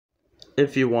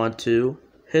If you want to,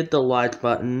 hit the like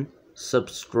button,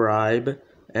 subscribe,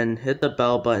 and hit the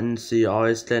bell button so you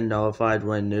always get notified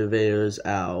when new videos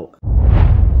out.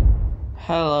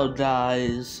 Hello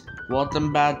guys,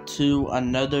 welcome back to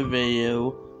another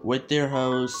video with your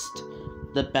host,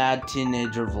 The Bad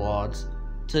Teenager Vlogs.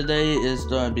 Today is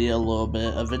going to be a little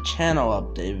bit of a channel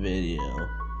update video.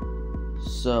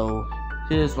 So,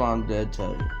 here's what I'm going to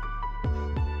tell you.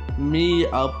 Me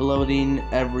uploading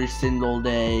every single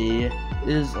day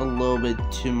is a little bit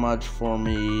too much for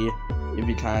me, if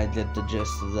you kind of get the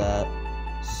gist of that.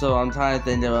 So I'm trying to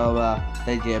think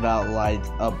about like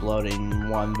uploading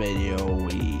one video a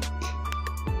week.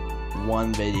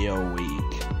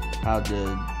 How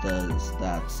good does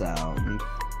that sound?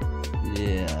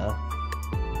 Yeah.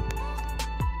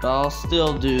 But I'll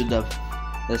still do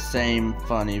the same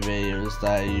funny videos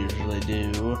that I usually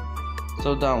do.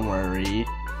 So don't worry.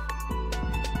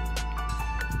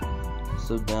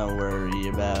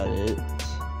 About it.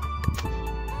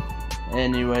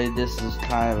 Anyway, this is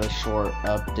kind of a short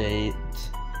update,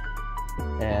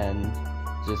 and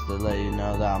just to let you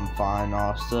know that I'm fine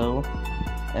also,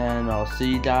 and I'll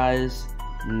see you guys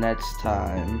next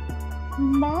time.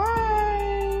 Bye!